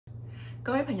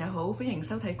各位朋友好，歡迎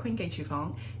收睇 Queen 記廚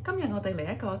房。今日我哋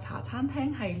嚟一個茶餐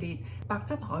廳系列白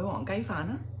汁海王雞飯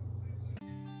啦。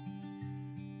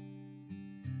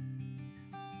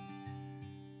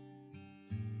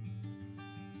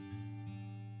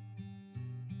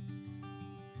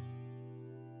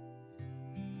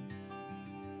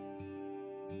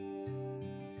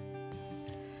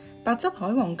白汁海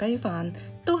王雞飯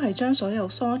都係將所有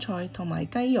蔬菜同埋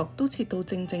雞肉都切到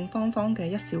正正方方嘅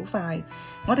一小塊。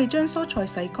我哋將蔬菜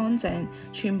洗乾淨，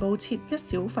全部切一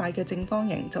小塊嘅正方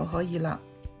形就可以啦。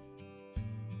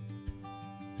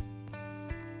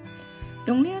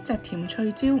用呢一隻甜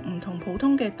脆椒唔同普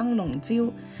通嘅燈籠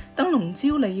椒，燈籠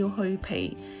椒你要去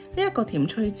皮，呢一個甜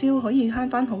脆椒可以慳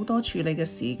返好多處理嘅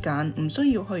時間，唔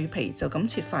需要去皮就咁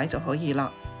切塊就可以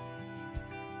啦。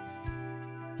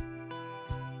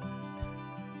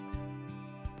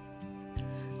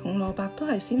紅蘿蔔都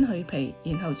係先去皮，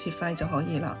然後切塊就可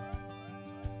以啦。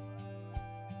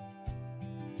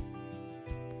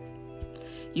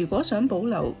如果想保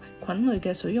留菌類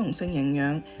嘅水溶性營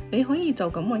養，你可以就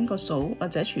咁揾個掃或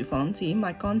者廚房紙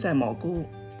抹乾淨蘑菇，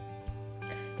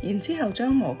然之後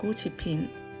將蘑菇切片。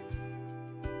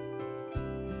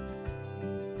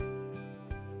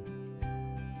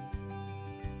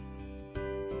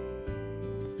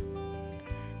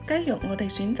雞肉我哋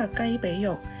選擇雞髀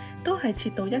肉，都係切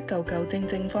到一嚿嚿正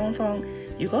正方方。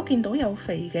如果見到有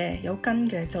肥嘅、有筋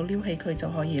嘅，就撩起佢就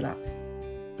可以啦。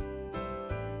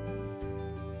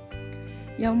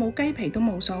有冇雞皮都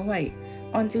冇所謂，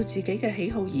按照自己嘅喜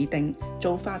好而定，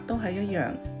做法都係一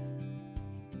樣。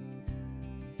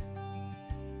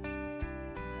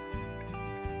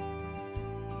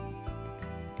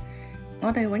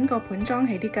我哋揾個盤裝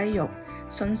起啲雞肉，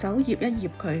順手醃一醃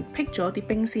佢，辟咗啲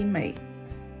冰鮮味。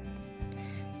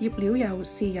醃料有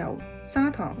豉油、砂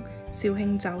糖、紹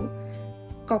興酒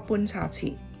各半茶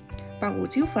匙，白胡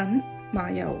椒粉、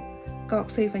麻油各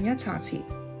1/4茶匙。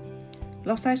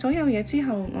落晒所有嘢之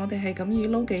後，我哋係咁以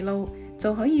撈幾撈，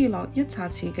就可以落1茶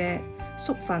匙嘅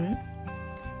粟粉。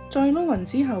再撈勻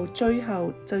之後，最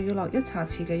後就要落1茶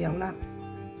匙嘅油啦。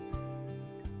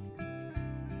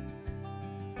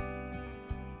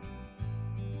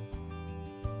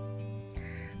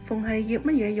逢係醃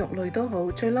乜嘢肉類都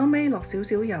好，最撈尾落少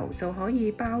少油就可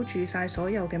以包住晒所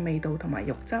有嘅味道同埋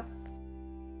肉汁。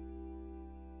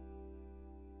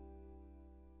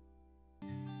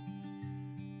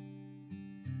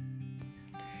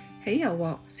起油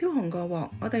鑊，燒紅個鑊，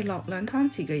我哋落2湯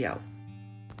匙嘅油。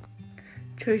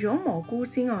除咗蘑菇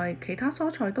之外，其他蔬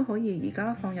菜都可以而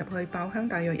家放入去爆香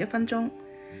大約1分鐘，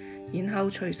然後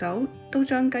隨手都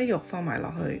將雞肉放埋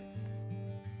落去。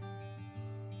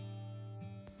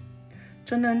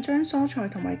盡量將蔬菜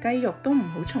同埋雞肉都唔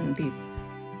好重疊。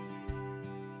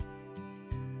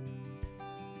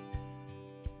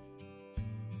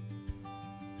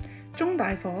中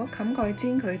大火冚蓋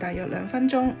煎佢大約2分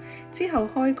鐘，之後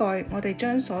開蓋，我哋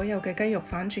將所有嘅雞肉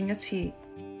反轉一次。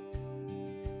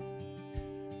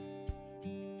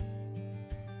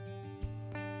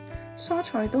蔬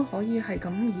菜都可以係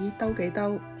咁以兜幾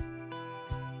兜。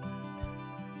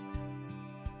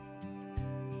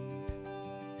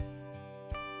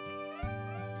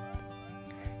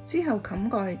之後冚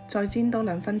蓋，再煎多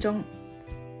2分鐘，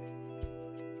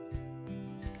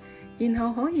然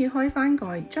後可以開返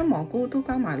蓋，將蘑菇都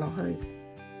包埋落去，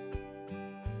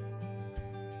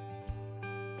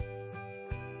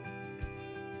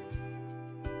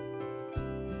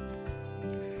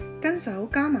跟手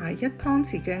加埋1湯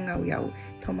匙嘅牛油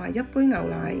同埋1杯牛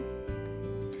奶。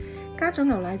加咗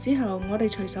牛奶之後，我哋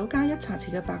隨手加1茶匙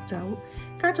嘅白酒。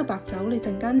加咗白酒，你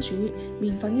陣間煮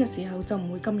麵粉嘅時候就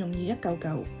唔會咁容易一嚿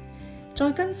嚿。再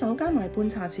跟手加埋半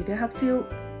茶匙嘅黑椒，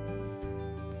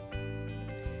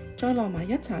再落埋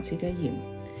1茶匙嘅鹽。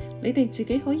你哋自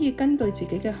己可以根據自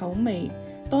己嘅口味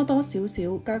多多少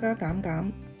少加加減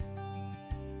減。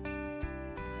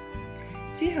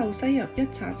之後篩入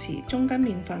1茶匙中筋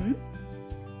麵粉，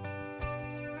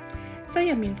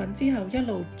篩入麵粉之後一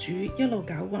路煮一路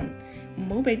攪勻，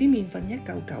唔好俾啲麵粉一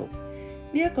嚿嚿。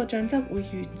呢一個醬汁會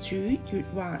越煮越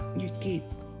滑越結。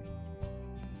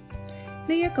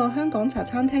呢一個香港茶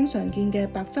餐廳常見嘅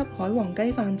白汁海王雞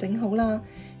飯整好啦，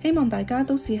希望大家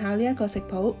都試下呢一個食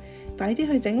譜，快啲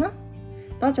去整啦！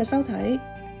多謝收睇，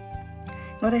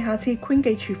我哋下次 Queen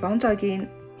記廚房再見。